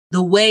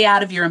The way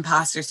out of your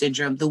imposter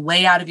syndrome, the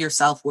way out of your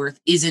self-worth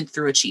isn't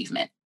through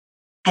achievement.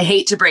 I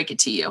hate to break it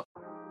to you.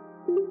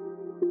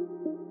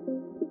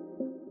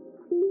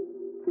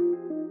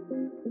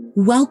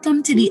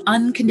 Welcome to the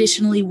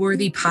Unconditionally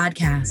Worthy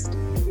podcast.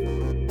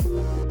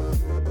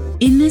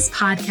 In this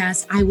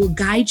podcast, I will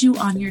guide you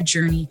on your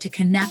journey to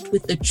connect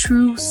with the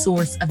true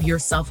source of your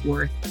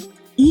self-worth.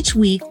 Each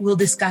week, we'll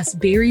discuss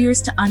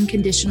barriers to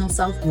unconditional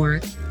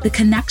self-worth, the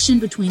connection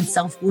between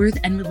self-worth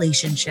and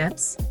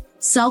relationships,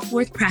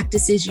 self-worth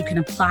practices you can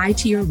apply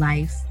to your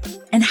life,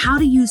 and how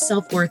to use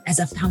self-worth as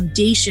a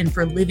foundation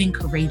for living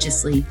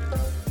courageously.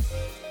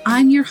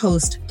 I'm your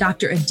host,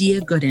 Dr.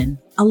 Adia Gooden,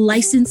 a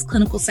licensed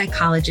clinical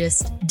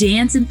psychologist,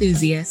 dance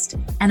enthusiast,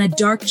 and a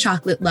dark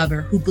chocolate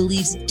lover who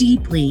believes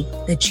deeply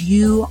that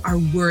you are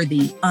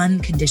worthy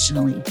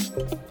unconditionally.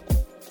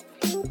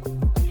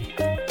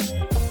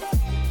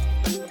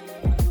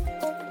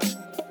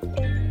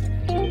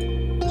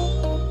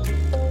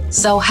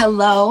 So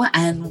hello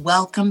and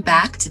welcome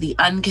back to the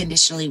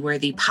Unconditionally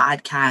Worthy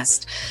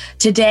podcast.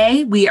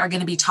 Today, we are going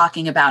to be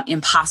talking about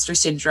imposter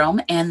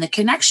syndrome and the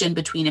connection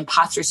between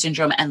imposter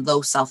syndrome and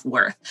low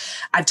self-worth.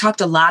 I've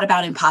talked a lot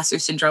about imposter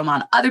syndrome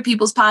on other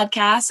people's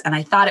podcasts, and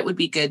I thought it would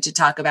be good to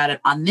talk about it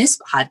on this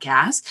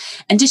podcast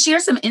and to share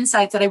some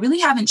insights that I really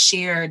haven't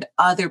shared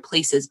other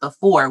places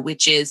before,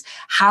 which is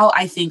how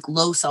I think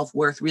low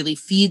self-worth really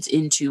feeds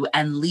into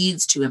and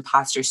leads to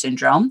imposter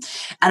syndrome.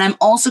 And I'm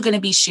also going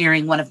to be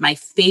sharing one of my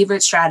favorite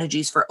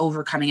strategies for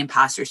overcoming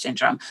imposter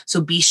syndrome.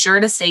 So be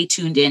sure to stay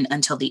tuned in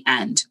until the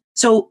end.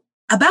 So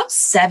about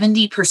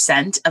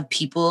 70% of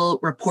people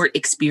report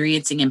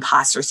experiencing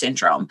imposter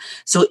syndrome.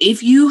 So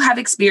if you have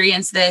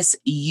experienced this,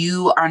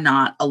 you are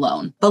not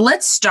alone. But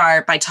let's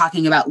start by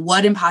talking about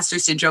what imposter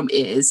syndrome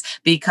is,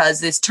 because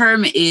this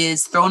term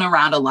is thrown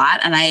around a lot.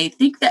 And I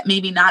think that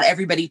maybe not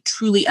everybody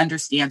truly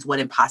understands what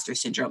imposter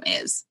syndrome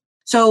is.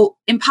 So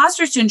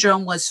imposter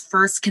syndrome was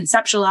first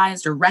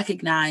conceptualized or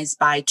recognized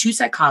by two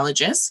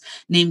psychologists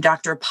named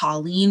Dr.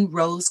 Pauline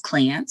Rose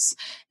Clance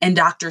and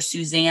Dr.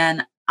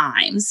 Suzanne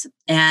Imes.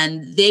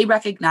 And they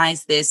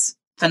recognized this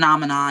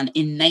phenomenon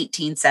in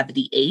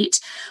 1978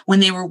 when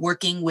they were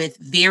working with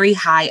very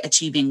high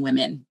achieving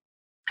women.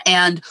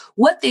 And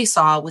what they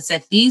saw was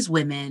that these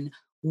women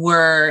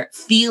were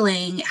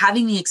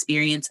having the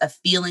experience of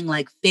feeling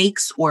like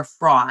fakes or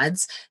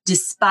frauds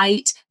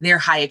despite their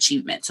high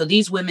achievement. So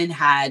these women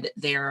had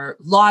their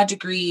law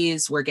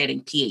degrees, were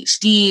getting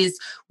PhDs,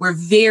 were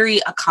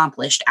very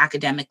accomplished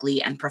academically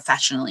and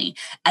professionally,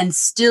 and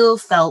still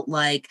felt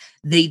like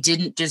they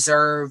didn't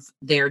deserve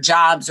their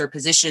jobs or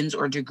positions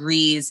or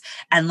degrees,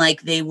 and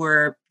like they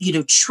were,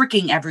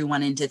 tricking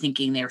everyone into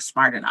thinking they're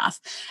smart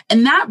enough.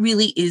 And that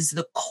really is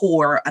the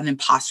core of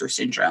imposter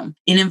syndrome.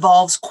 It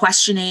involves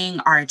questioning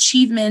our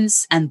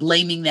achievements and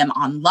blaming them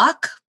on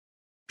luck.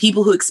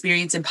 People who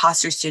experience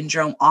imposter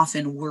syndrome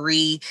often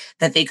worry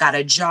that they got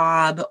a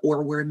job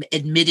or were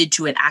admitted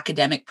to an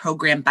academic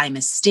program by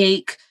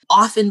mistake,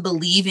 often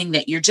believing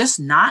that you're just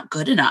not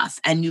good enough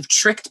and you've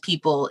tricked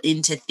people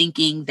into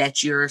thinking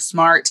that you're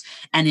smart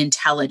and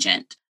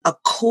intelligent. A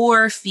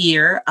core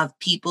fear of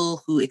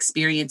people who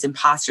experience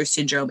imposter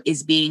syndrome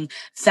is being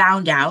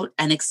found out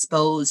and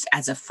exposed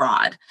as a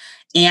fraud.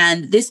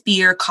 And this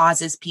fear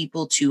causes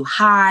people to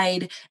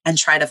hide and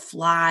try to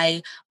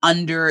fly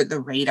under the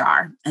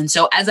radar. And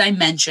so, as I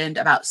mentioned,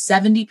 about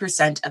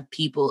 70% of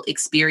people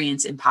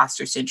experience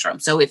imposter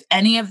syndrome. So if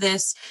any of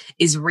this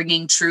is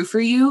ringing true for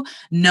you,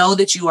 know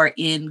that you are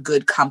in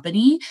good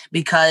company,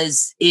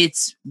 because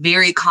it's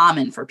very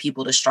common for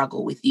people to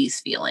struggle with these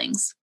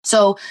feelings.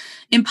 So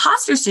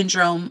imposter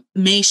syndrome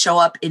may show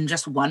up in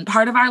just one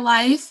part of our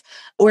life,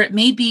 or it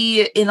may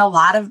be in a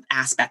lot of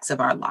aspects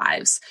of our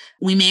lives.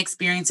 We may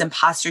experience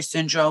imposter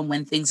syndrome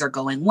when things are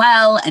going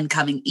well and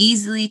coming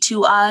easily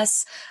to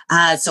us.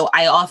 So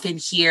I often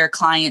hear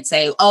clients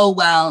say, oh,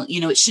 well,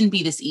 it shouldn't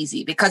be this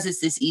easy. Because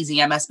it's this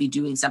easy, I must be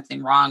doing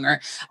something wrong, or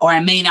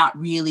I may not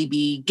really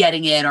be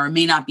getting it, or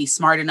may not be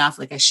smart enough,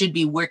 like I should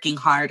be working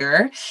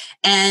harder.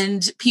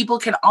 And people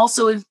can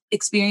also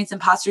experience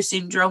imposter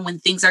syndrome when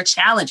things are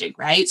challenging,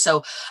 right?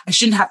 So I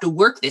shouldn't have to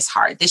work this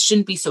hard. This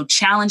shouldn't be so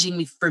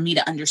challenging for me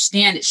to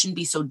understand. It shouldn't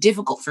be so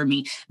difficult for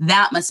me.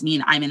 That must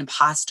mean I'm an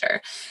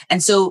imposter.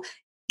 And so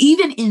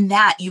even in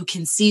that, you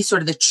can see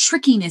sort of the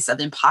trickiness of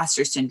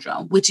imposter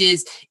syndrome, which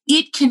is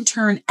it can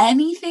turn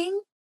anything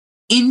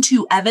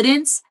into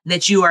evidence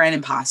that you are an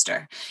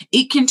imposter.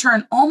 It can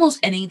turn almost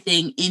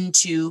anything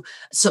into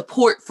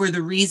support for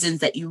the reasons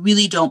that you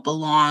really don't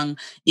belong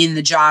in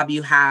the job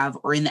you have,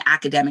 or in the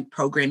academic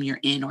program you're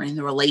in, or in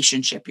the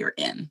relationship you're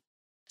in.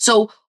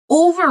 So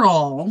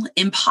overall,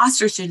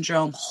 imposter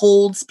syndrome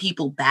holds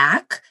people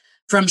back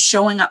from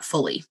showing up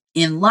fully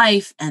in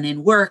life and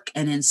in work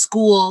and in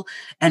school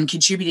and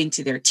contributing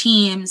to their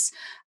teams.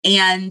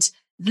 And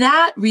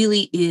that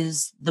really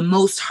is the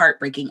most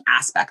heartbreaking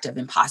aspect of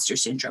imposter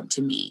syndrome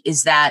to me,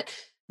 is that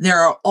there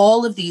are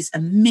all of these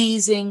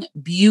amazing,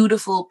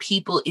 beautiful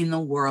people in the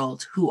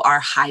world who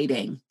are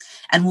hiding.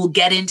 And we'll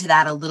get into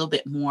that a little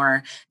bit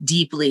more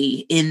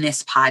deeply in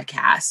this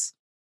podcast.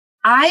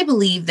 I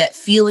believe that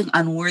feeling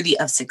unworthy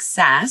of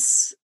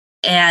success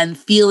and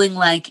feeling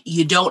like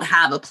you don't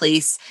have a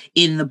place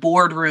in the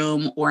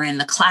boardroom or in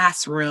the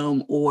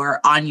classroom or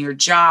on your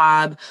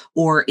job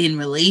or in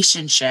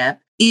relationship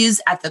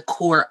is at the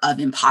core of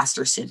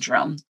imposter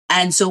syndrome.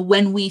 And so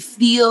when we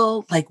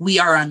feel like we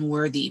are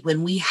unworthy,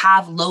 when we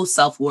have low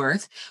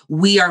self-worth,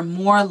 we are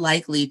more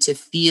likely to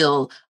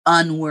feel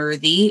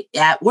unworthy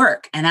at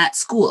work and at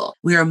school.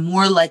 We are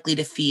more likely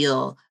to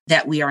feel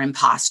that we are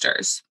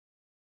imposters.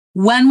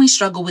 When we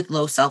struggle with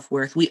low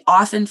self-worth, we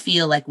often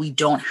feel like we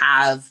don't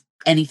have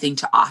anything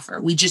to offer.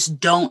 We just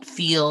don't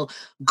feel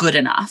good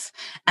enough.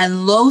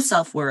 And low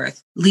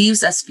self-worth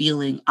leaves us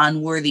feeling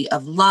unworthy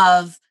of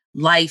love,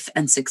 life,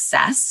 and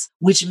success,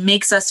 which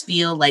makes us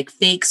feel like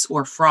fakes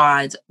or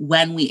frauds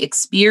when we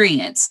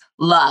experience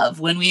love,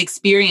 when we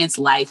experience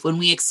life, when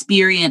we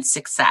experience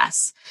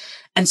success.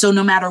 And so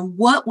no matter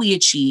what we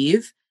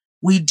achieve,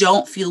 we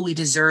don't feel we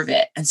deserve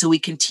it. And so we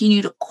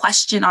continue to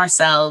question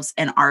ourselves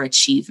and our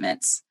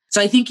achievements.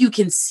 So I think you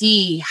can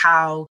see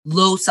how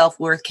low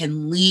self-worth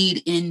can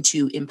lead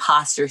into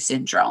imposter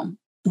syndrome.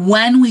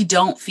 When we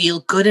don't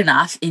feel good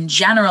enough in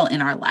general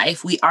in our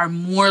life, we are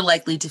more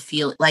likely to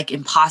feel like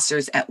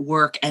imposters at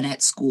work and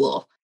at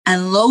school.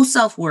 And low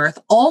self-worth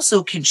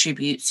also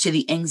contributes to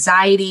the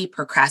anxiety,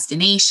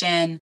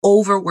 procrastination,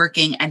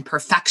 overworking, and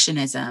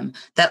perfectionism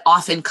that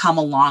often come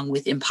along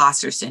with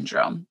imposter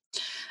syndrome.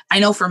 I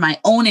know from my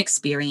own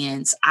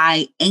experience,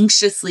 I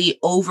anxiously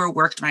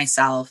overworked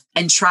myself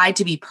and tried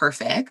to be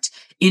perfect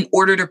in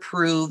order to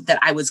prove that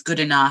I was good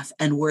enough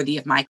and worthy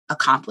of my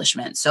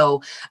accomplishment.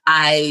 So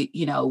I,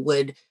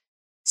 would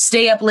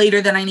stay up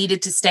later than I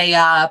needed to stay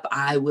up.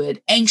 I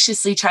would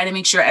anxiously try to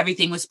make sure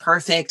everything was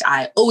perfect.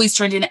 I always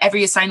turned in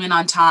every assignment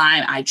on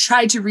time. I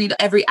tried to read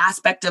every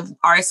aspect of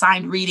our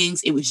assigned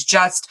readings. It was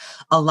just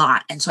a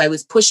lot. And so I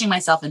was pushing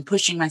myself and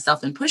pushing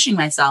myself and pushing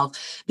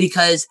myself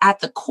because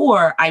at the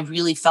core, I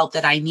really felt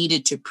that I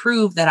needed to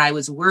prove that I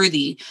was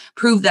worthy,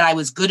 prove that I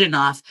was good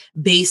enough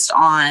based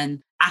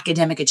on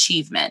academic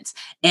achievement.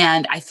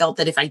 And I felt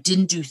that if I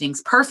didn't do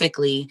things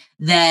perfectly,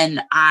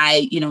 then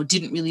I,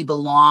 didn't really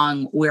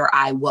belong where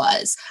I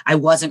was. I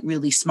wasn't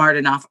really smart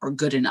enough or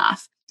good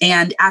enough.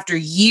 And after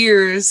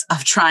years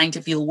of trying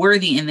to feel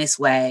worthy in this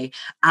way,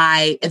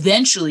 I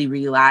eventually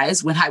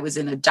realized when I was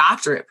in a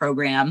doctorate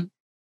program,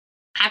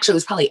 actually it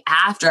was probably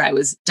after I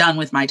was done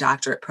with my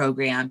doctorate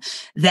program,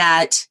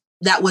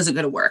 that wasn't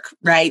going to work,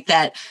 right?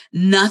 That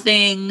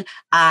nothing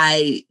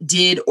I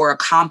did or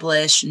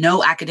accomplished,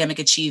 no academic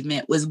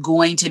achievement was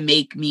going to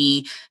make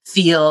me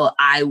feel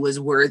I was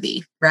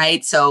worthy,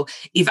 right? So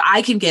if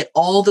I can get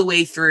all the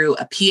way through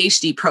a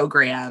PhD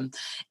program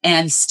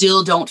and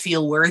still don't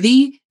feel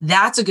worthy,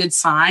 that's a good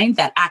sign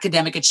that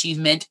academic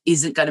achievement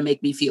isn't going to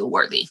make me feel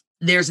worthy.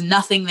 There's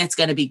nothing that's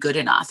going to be good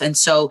enough. And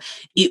so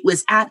it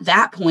was at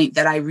that point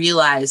that I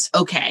realized,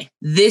 okay,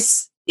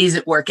 this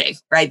isn't working,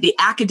 right? The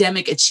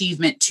academic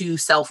achievement to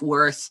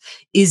self-worth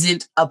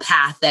isn't a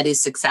path that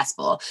is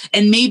successful.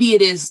 And maybe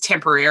it is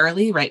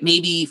temporarily, right?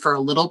 Maybe for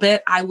a little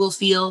bit I will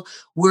feel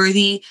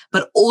worthy,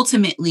 but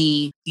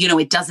ultimately,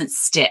 it doesn't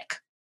stick.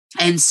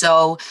 And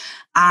so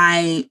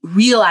I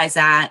realized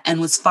that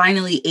and was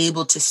finally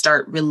able to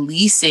start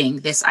releasing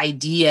this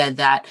idea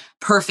that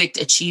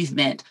perfect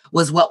achievement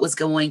was what was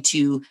going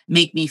to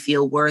make me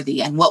feel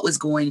worthy and what was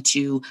going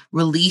to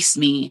release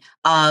me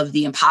of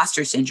the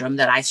imposter syndrome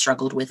that I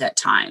struggled with at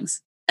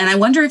times. And I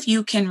wonder if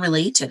you can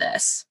relate to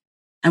this.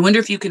 I wonder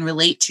if you can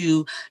relate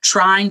to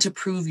trying to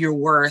prove your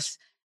worth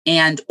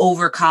and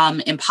overcome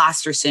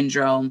imposter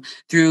syndrome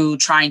through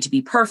trying to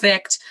be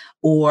perfect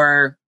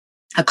or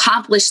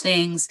accomplish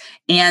things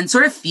and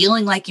sort of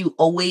feeling like you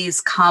always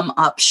come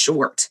up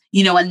short.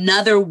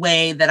 Another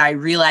way that I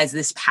realized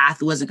this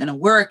path wasn't going to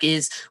work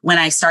is when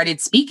I started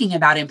speaking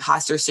about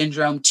imposter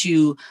syndrome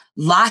to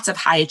lots of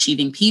high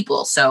achieving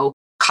people. So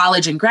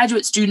college and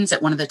graduate students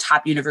at one of the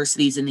top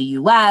universities in the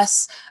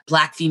US,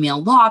 Black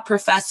female law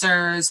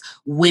professors,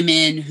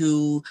 women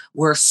who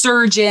were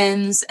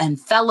surgeons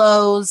and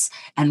fellows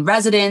and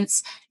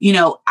residents.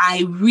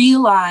 I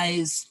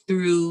realized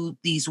through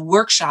these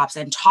workshops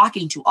and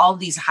talking to all of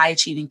these high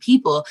achieving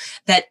people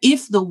that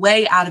if the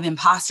way out of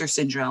imposter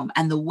syndrome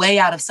and the way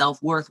out of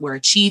self-worth were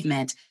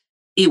achievement,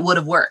 it would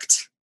have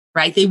worked,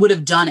 right? They would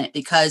have done it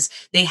because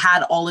they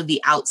had all of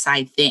the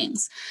outside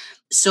things.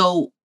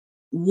 So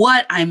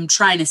what I'm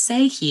trying to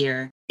say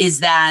here is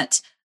that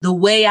the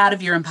way out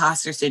of your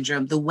imposter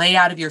syndrome, the way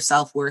out of your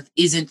self-worth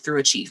isn't through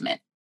achievement.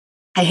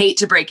 I hate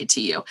to break it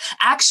to you.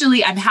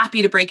 Actually, I'm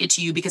happy to break it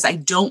to you because I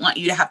don't want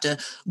you to have to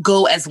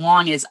go as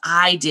long as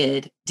I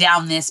did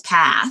down this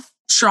path,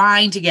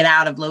 trying to get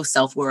out of low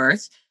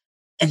self-worth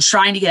and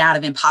trying to get out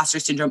of imposter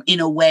syndrome in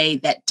a way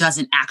that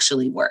doesn't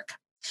actually work.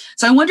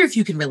 So I wonder if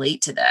you can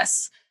relate to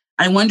this.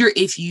 I wonder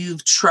if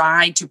you've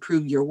tried to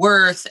prove your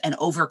worth and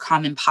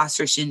overcome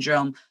imposter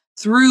syndrome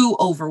through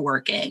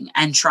overworking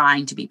and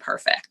trying to be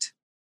perfect.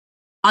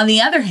 On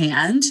the other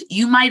hand,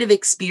 you might have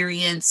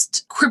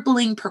experienced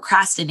crippling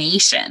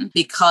procrastination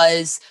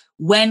because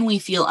when we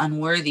feel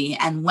unworthy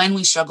and when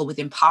we struggle with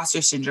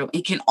imposter syndrome,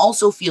 it can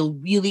also feel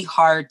really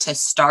hard to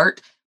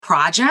start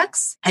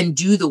projects and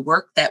do the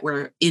work that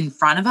we're in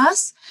front of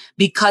us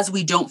because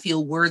we don't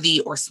feel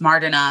worthy or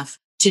smart enough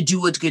to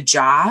do a good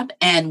job.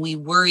 And we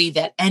worry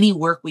that any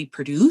work we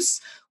produce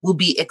will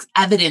be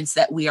evidence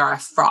that we are a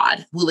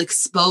fraud, will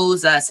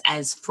expose us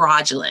as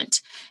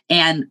fraudulent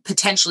and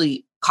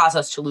potentially cause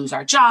us to lose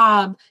our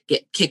job,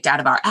 get kicked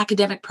out of our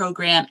academic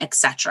program,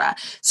 etc.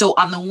 So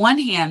on the one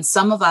hand,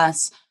 some of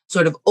us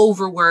sort of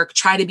overwork,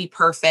 try to be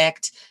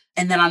perfect.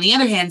 And then on the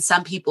other hand,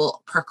 some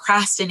people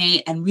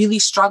procrastinate and really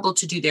struggle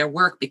to do their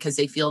work because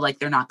they feel like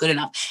they're not good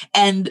enough.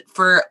 And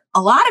for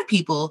a lot of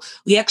people,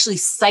 we actually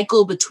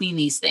cycle between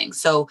these things.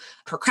 So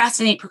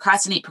procrastinate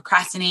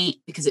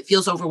because it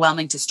feels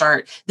overwhelming to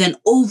start, then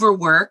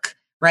overwork,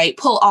 right?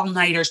 Pull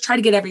all-nighters, try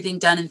to get everything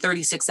done in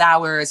 36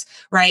 hours,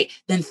 right?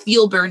 Then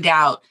feel burned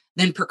out,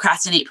 then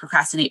procrastinate,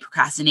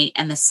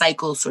 and the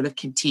cycle sort of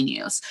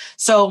continues.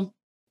 So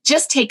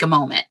just take a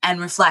moment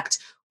and reflect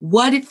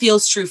what it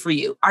feels true for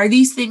you. Are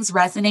these things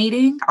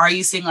resonating? Are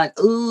you saying like,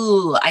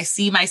 ooh, I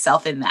see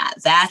myself in that?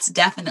 That's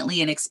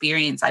definitely an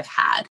experience I've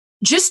had.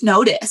 Just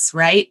notice,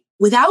 right?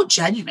 Without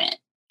judgment,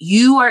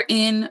 you are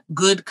in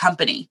good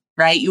company,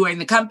 right? You are in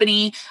the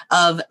company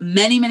of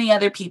many, many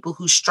other people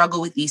who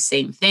struggle with these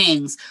same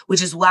things,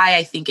 which is why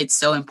I think it's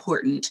so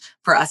important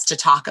for us to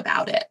talk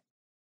about it.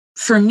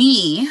 For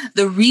me,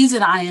 the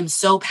reason I am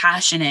so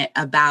passionate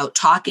about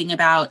talking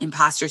about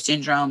imposter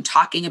syndrome,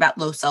 talking about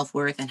low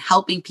self-worth, and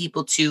helping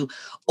people to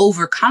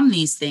overcome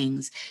these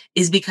things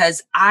is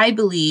because I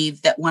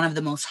believe that one of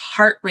the most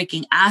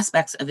heartbreaking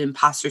aspects of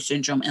imposter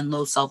syndrome and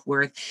low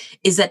self-worth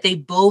is that they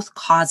both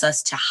cause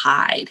us to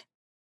hide.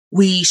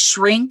 We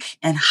shrink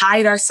and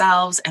hide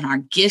ourselves and our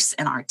gifts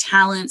and our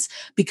talents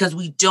because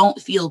we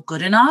don't feel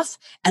good enough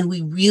and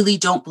we really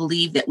don't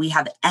believe that we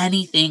have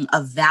anything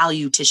of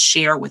value to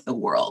share with the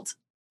world.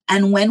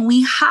 And when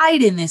we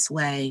hide in this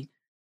way,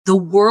 the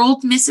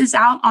world misses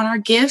out on our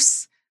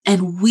gifts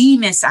and we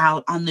miss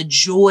out on the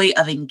joy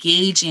of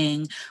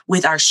engaging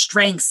with our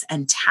strengths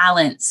and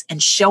talents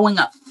and showing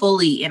up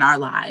fully in our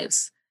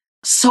lives.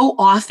 So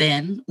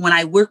often when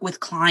I work with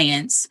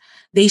clients,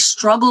 they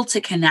struggle to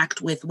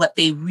connect with what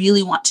they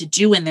really want to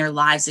do in their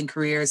lives and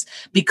careers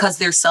because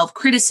their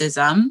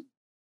self-criticism,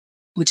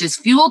 which is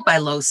fueled by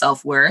low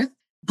self-worth,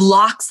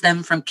 blocks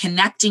them from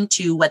connecting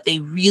to what they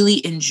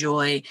really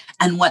enjoy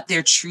and what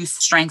their true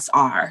strengths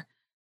are.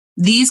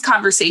 These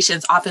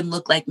conversations often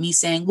look like me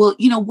saying, well,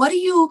 what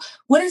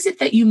is it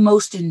that you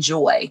most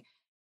enjoy?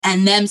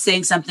 And them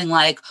saying something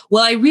like,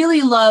 well, I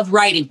really love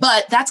writing,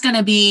 but that's not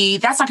going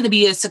to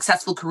be a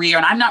successful career.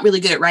 And I'm not really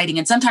good at writing.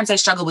 And sometimes I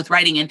struggle with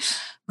writing. And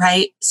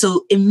right.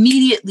 So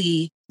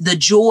immediately the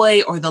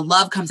joy or the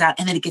love comes out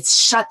and then it gets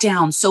shut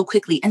down so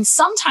quickly. And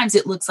sometimes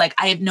it looks like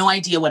I have no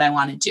idea what I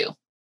want to do.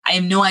 I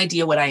have no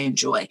idea what I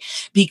enjoy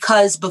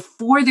because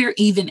before they're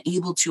even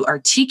able to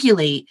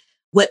articulate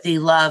what they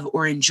love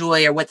or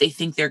enjoy or what they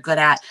think they're good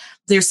at,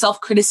 their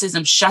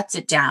self-criticism shuts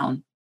it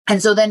down.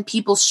 And so then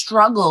people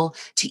struggle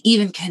to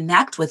even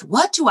connect with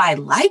what do I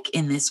like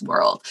in this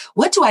world?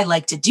 What do I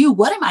like to do?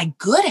 What am I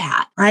good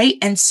at? Right.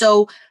 And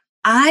so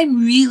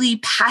I'm really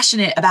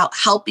passionate about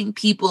helping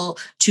people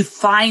to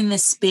find the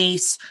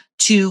space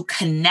to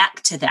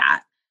connect to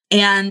that.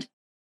 And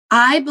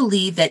I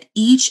believe that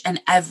each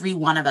and every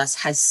one of us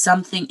has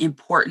something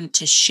important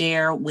to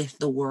share with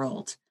the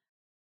world.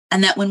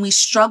 And that when we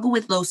struggle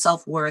with low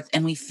self-worth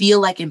and we feel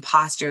like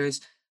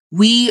imposters,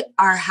 we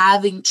are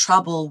having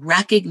trouble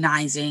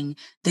recognizing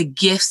the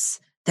gifts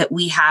that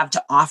we have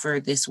to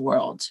offer this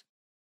world.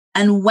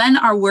 And when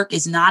our work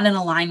is not in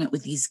alignment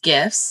with these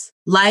gifts,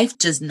 life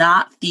does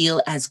not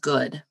feel as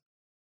good.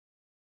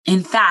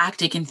 In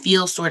fact, it can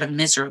feel sort of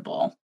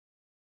miserable.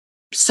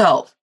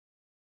 So,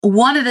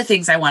 one of the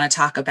things I want to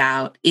talk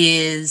about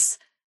is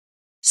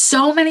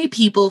so many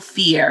people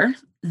fear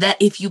that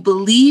if you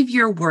believe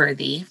you're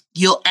worthy,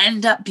 you'll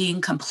end up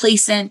being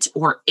complacent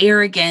or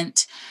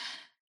arrogant,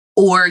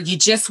 or you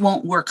just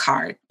won't work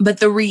hard. But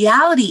the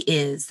reality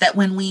is that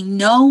when we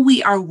know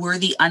we are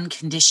worthy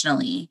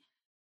unconditionally,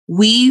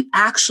 we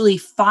actually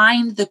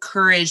find the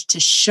courage to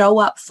show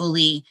up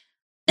fully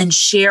and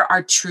share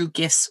our true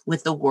gifts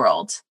with the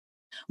world.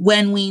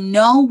 When we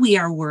know we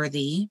are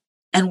worthy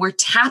and we're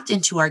tapped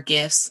into our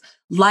gifts,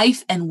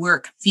 life and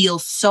work feel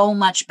so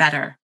much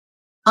better.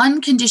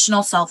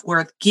 Unconditional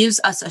self-worth gives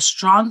us a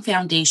strong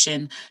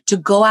foundation to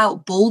go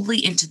out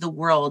boldly into the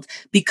world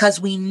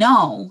because we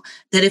know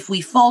that if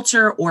we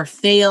falter or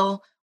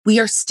fail, we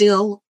are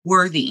still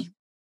worthy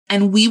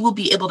and we will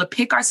be able to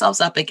pick ourselves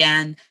up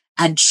again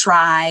and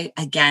try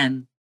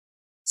again.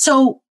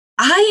 So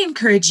I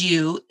encourage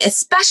you,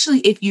 especially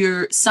if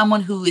you're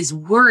someone who is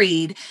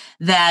worried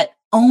that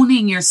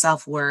owning your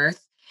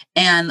self-worth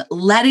and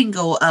letting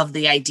go of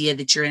the idea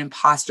that you're an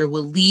imposter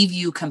will leave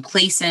you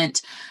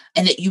complacent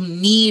and that you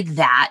need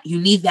that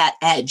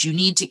edge. You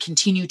need to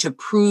continue to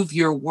prove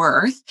your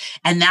worth.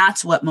 And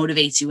that's what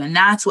motivates you. And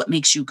that's what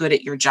makes you good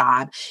at your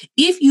job.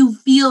 If you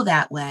feel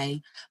that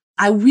way,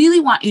 I really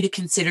want you to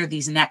consider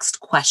these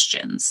next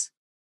questions.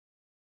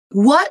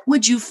 What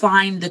would you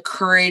find the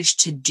courage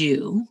to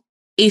do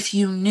if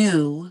you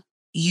knew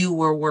you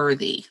were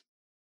worthy?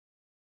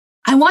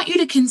 I want you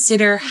to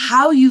consider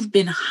how you've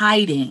been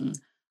hiding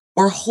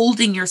or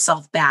holding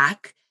yourself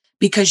back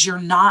because you're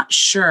not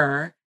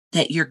sure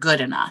that you're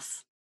good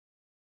enough.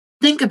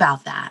 Think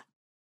about that.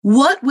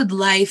 What would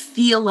life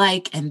feel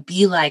like and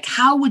be like?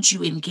 How would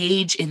you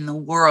engage in the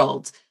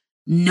world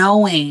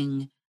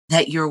knowing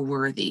that you're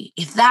worthy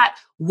if that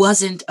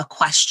wasn't a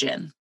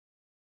question?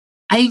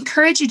 I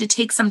encourage you to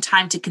take some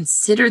time to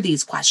consider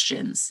these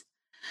questions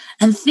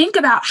and think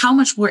about how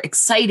much more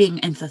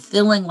exciting and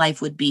fulfilling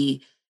life would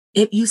be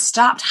if you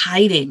stopped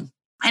hiding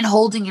and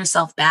holding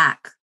yourself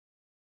back.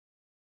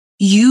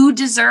 You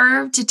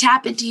deserve to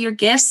tap into your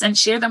gifts and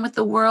share them with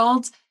the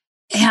world.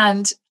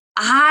 And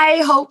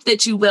I hope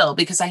that you will,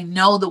 because I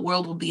know the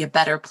world will be a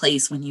better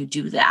place when you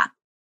do that.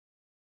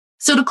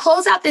 So, to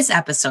close out this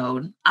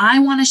episode, I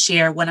want to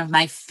share one of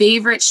my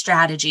favorite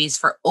strategies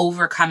for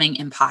overcoming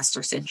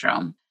imposter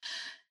syndrome.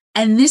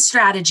 And this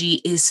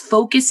strategy is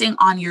focusing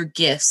on your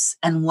gifts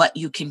and what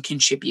you can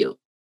contribute.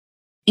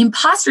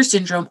 Imposter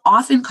syndrome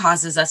often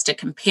causes us to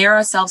compare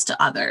ourselves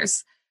to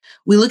others.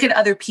 We look at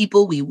other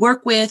people we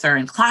work with or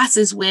in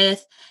classes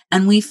with,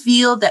 and we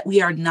feel that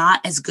we are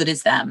not as good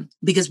as them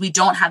because we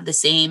don't have the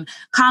same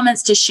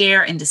comments to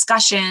share in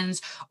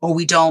discussions, or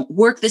we don't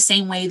work the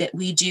same way that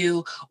we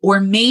do.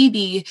 Or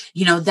maybe,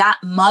 that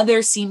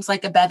mother seems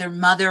like a better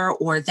mother,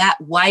 or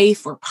that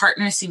wife or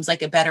partner seems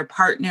like a better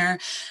partner.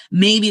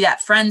 Maybe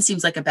that friend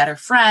seems like a better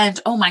friend.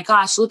 Oh my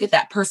gosh, look at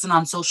that person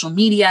on social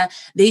media.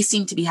 They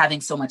seem to be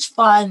having so much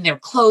fun. Their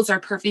clothes are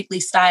perfectly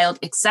styled,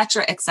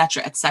 etc.,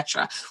 etc.,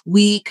 etc.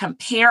 We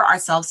compare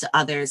ourselves to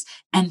others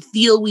and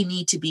feel we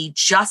need to be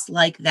just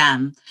like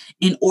them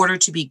in order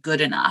to be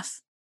good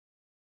enough.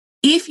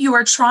 If you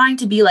are trying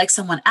to be like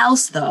someone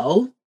else,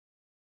 though,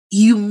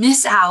 you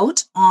miss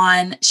out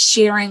on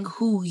sharing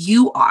who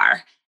you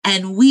are.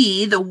 And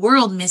we, the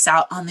world, miss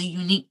out on the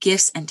unique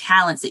gifts and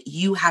talents that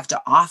you have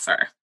to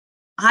offer.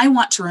 I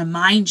want to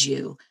remind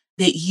you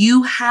that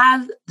you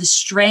have the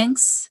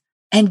strengths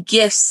and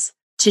gifts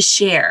to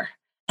share,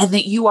 and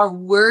that you are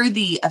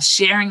worthy of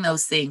sharing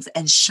those things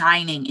and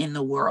shining in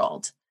the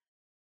world.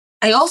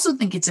 I also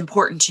think it's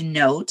important to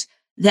note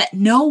that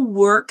no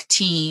work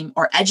team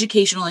or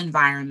educational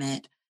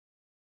environment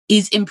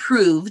is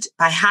improved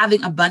by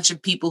having a bunch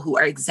of people who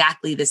are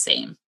exactly the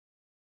same.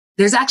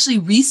 There's actually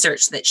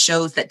research that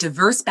shows that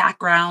diverse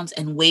backgrounds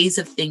and ways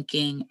of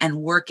thinking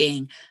and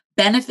working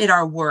benefit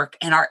our work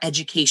and our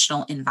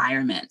educational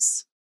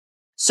environments.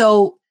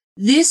 So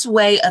this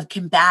way of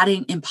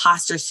combating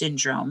imposter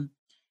syndrome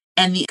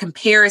and the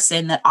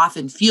comparison that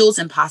often fuels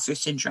imposter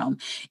syndrome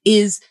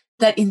is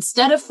that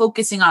instead of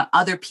focusing on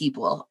other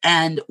people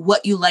and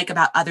what you like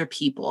about other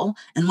people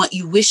and what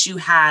you wish you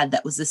had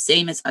that was the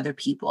same as other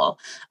people,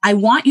 I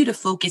want you to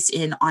focus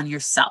in on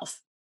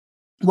yourself.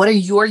 What are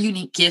your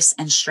unique gifts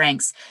and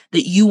strengths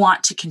that you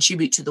want to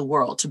contribute to the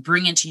world, to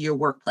bring into your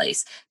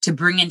workplace, to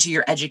bring into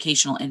your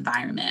educational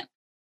environment?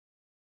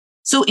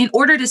 So in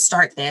order to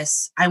start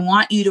this, I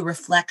want you to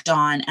reflect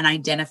on and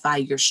identify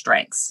your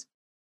strengths.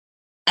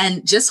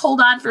 And just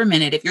hold on for a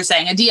minute. If you're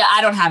saying, Adia,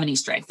 I don't have any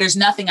strength, there's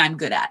nothing I'm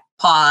good at.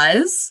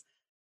 Pause,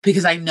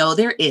 because I know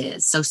there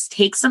is. So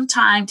take some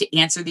time to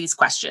answer these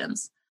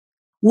questions.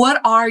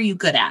 What are you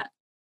good at?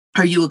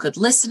 Are you a good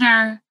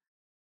listener?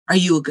 Are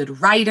you a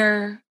good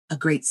writer? A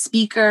great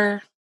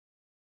speaker?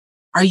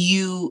 Are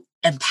you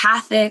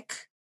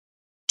empathic?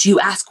 Do you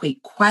ask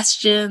great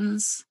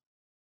questions?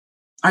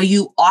 Are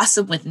you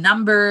awesome with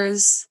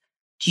numbers?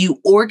 Do you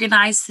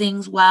organize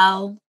things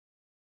well?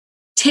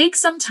 Take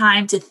some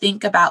time to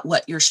think about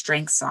what your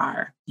strengths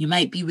are. You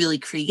might be really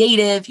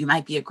creative. You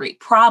might be a great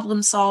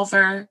problem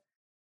solver.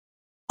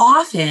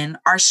 Often,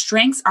 our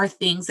strengths are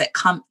things that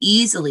come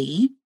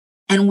easily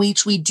and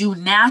which we do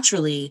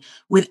naturally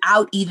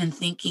without even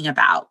thinking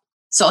about.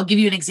 So I'll give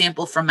you an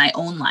example from my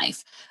own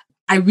life.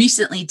 I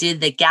recently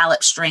did the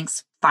Gallup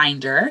Strengths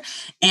Finder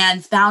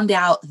and found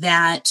out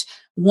that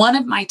one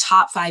of my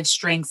top 5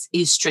 strengths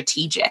is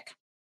strategic.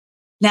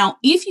 Now,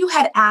 if you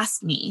had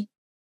asked me,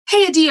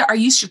 hey, Adia, are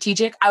you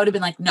strategic? I would have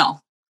been like, no,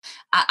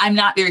 I'm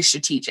not very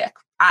strategic.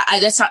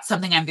 That's not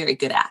something I'm very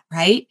good at,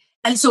 right?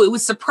 And so it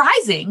was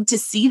surprising to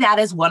see that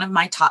as one of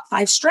my top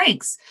 5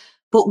 strengths.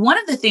 But one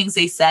of the things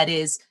they said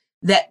is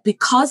that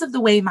because of the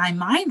way my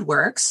mind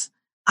works,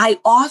 I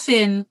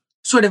often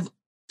sort of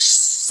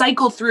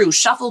shuffle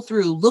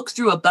through, look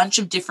through a bunch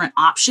of different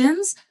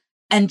options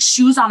and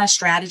choose on a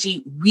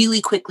strategy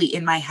really quickly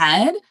in my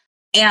head.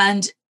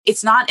 And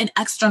it's not an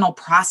external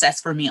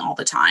process for me all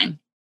the time.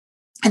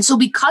 And so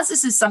because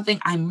this is something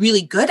I'm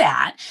really good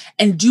at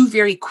and do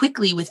very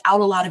quickly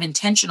without a lot of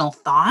intentional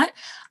thought,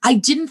 I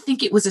didn't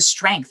think it was a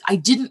strength. I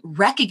didn't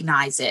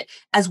recognize it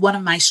as one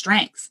of my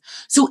strengths.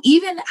 So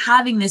even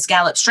having this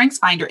Gallup Strengths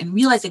Finder and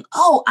realizing,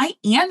 oh, I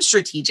am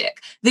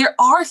strategic. There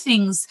are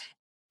things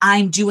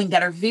I'm doing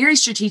that are very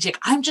strategic.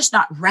 I'm just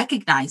not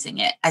recognizing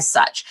it as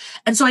such.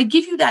 And so I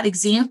give you that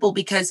example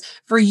because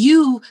for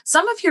you,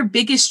 some of your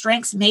biggest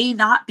strengths may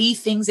not be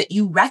things that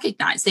you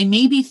recognize. They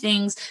may be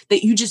things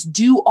that you just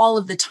do all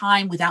of the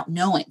time without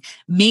knowing.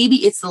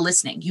 Maybe it's the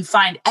listening. You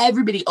find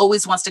everybody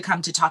always wants to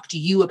come to talk to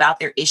you about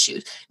their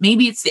issues.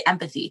 Maybe it's the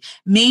empathy.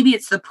 Maybe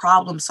it's the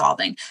problem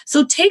solving.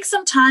 So take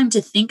some time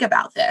to think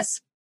about this.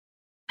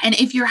 And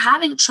if you're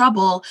having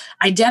trouble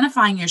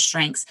identifying your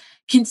strengths,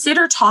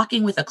 consider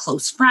talking with a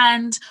close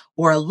friend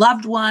or a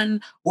loved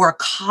one or a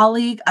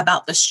colleague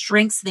about the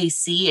strengths they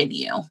see in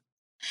you.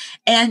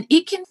 And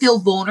it can feel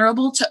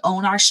vulnerable to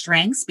own our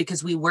strengths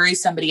because we worry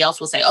somebody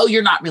else will say, oh,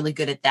 you're not really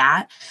good at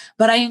that.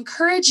 But I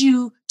encourage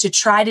you to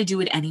try to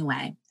do it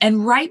anyway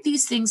and write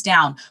these things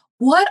down.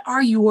 What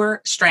are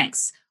your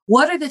strengths?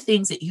 What are the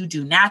things that you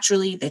do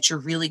naturally that you're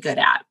really good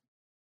at?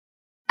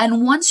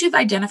 And once you've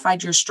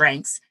identified your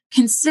strengths,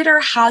 consider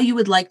how you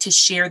would like to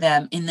share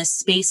them in the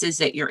spaces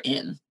that you're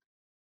in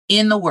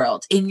the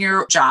world, in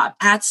your job,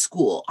 at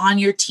school, on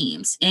your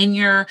teams, in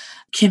your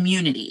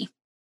community.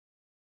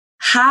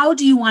 How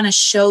do you want to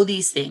show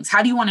these things?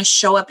 How do you want to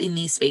show up in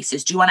these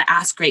spaces? Do you want to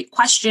ask great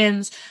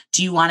questions?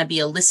 Do you want to be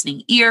a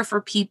listening ear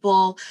for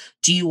people?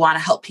 Do you want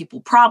to help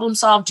people problem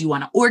solve? Do you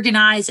want to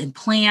organize and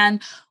plan?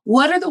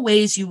 What are the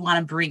ways you want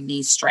to bring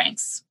these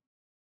strengths?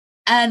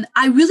 And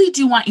I really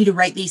do want you to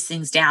write these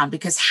things down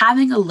because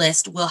having a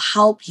list will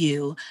help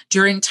you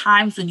during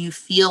times when you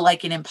feel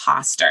like an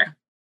imposter.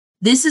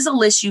 This is a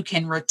list you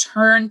can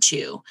return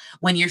to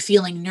when you're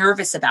feeling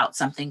nervous about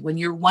something, when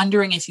you're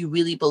wondering if you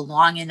really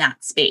belong in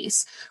that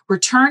space.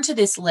 Return to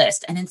this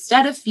list. And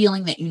instead of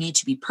feeling that you need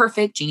to be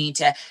perfect, you need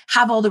to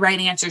have all the right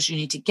answers, you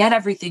need to get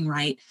everything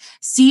right,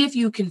 see if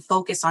you can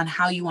focus on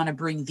how you want to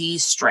bring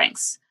these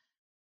strengths.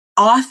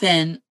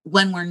 Often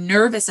when we're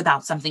nervous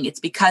about something, it's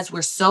because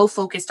we're so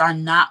focused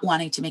on not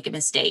wanting to make a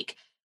mistake.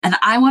 And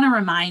I want to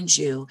remind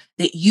you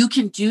that you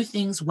can do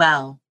things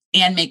well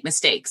and make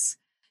mistakes.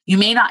 You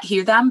may not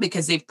hear them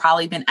because they've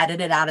probably been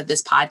edited out of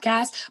this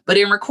podcast, but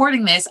in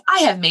recording this, I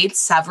have made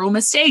several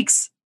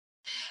mistakes.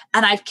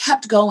 And I've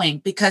kept going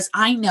because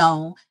I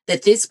know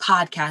that this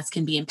podcast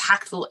can be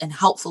impactful and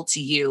helpful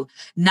to you,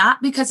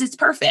 not because it's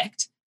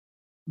perfect,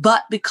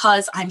 but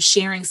because I'm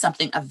sharing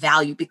something of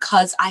value,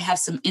 because I have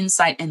some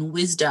insight and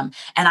wisdom,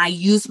 and I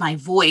use my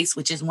voice,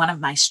 which is one of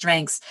my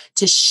strengths,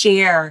 to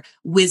share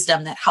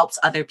wisdom that helps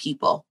other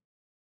people.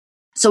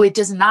 So it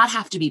does not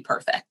have to be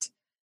perfect.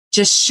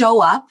 Just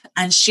show up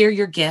and share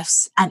your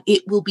gifts, and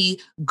it will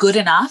be good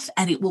enough,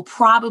 and it will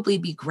probably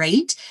be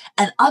great,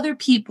 and other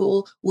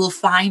people will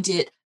find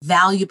it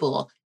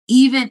valuable,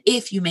 even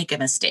if you make a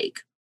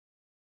mistake.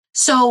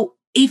 So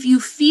if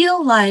you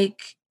feel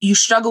like you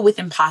struggle with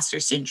imposter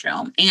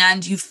syndrome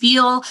and you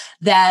feel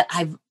that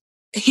I've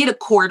hit a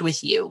chord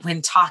with you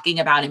when talking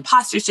about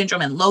imposter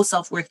syndrome and low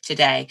self-worth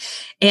today,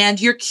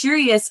 and you're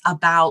curious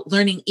about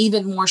learning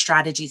even more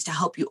strategies to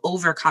help you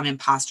overcome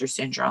imposter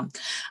syndrome,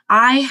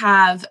 I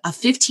have a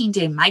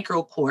 15-day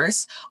micro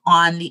course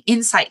on the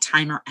Insight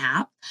Timer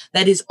app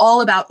that is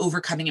all about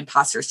overcoming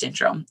imposter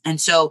syndrome. And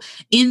so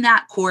in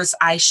that course,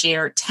 I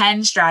share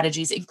 10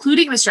 strategies,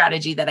 including the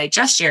strategy that I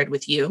just shared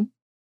with you,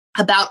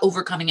 about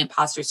overcoming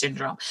imposter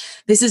syndrome.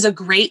 This is a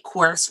great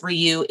course for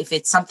you if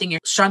it's something you're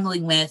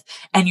struggling with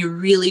and you're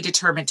really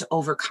determined to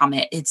overcome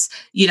it. It's,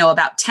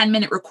 about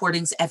 10-minute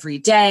recordings every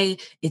day.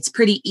 It's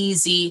pretty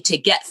easy to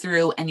get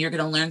through, and you're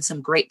going to learn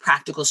some great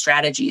practical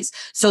strategies.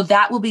 So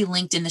that will be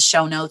linked in the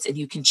show notes, and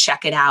you can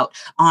check it out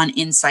on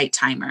Insight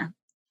Timer.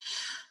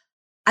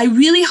 I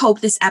really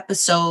hope this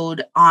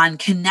episode on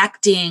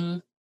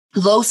connecting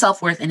low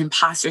self-worth and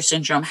imposter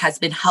syndrome has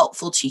been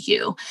helpful to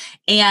you,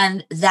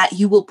 and that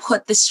you will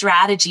put the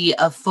strategy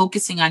of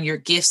focusing on your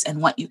gifts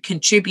and what you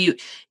contribute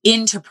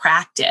into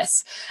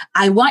practice.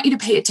 I want you to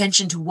pay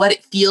attention to what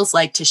it feels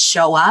like to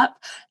show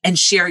up and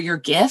share your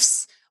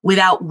gifts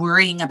without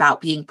worrying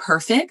about being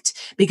perfect,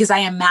 because I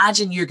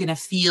imagine you're going to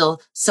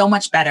feel so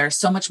much better,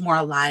 so much more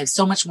alive,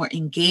 so much more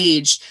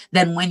engaged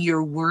than when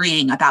you're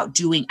worrying about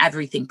doing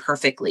everything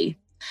perfectly.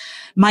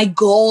 My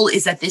goal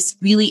is that this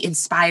really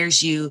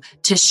inspires you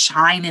to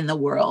shine in the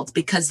world,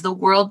 because the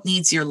world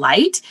needs your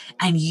light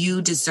and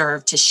you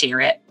deserve to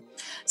share it.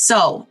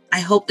 So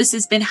I hope this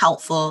has been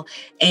helpful,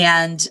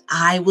 and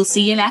I will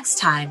see you next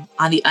time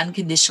on the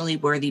Unconditionally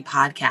Worthy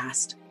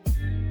podcast.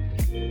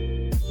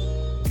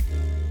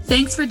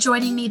 Thanks for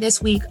joining me this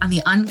week on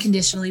the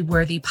Unconditionally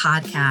Worthy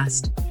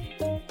podcast.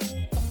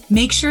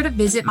 Make sure to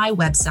visit my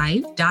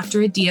website,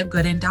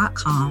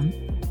 dradiagooden.com,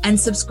 and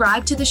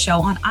subscribe to the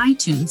show on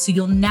iTunes so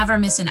you'll never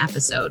miss an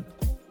episode.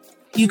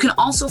 You can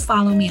also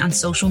follow me on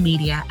social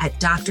media at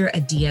Dr.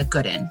 Adia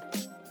Gooden.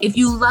 If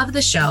you love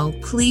the show,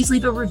 please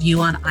leave a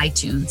review on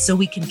iTunes so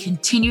we can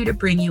continue to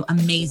bring you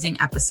amazing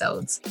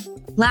episodes.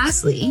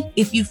 Lastly,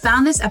 if you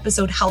found this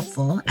episode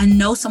helpful and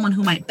know someone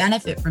who might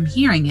benefit from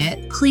hearing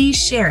it, please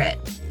share it.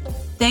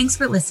 Thanks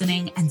for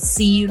listening, and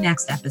see you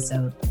next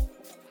episode.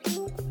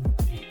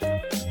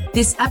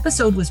 This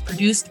episode was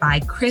produced by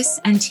Chris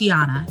and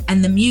Tiana,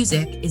 and the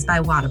music is by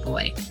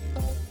Wadaboy.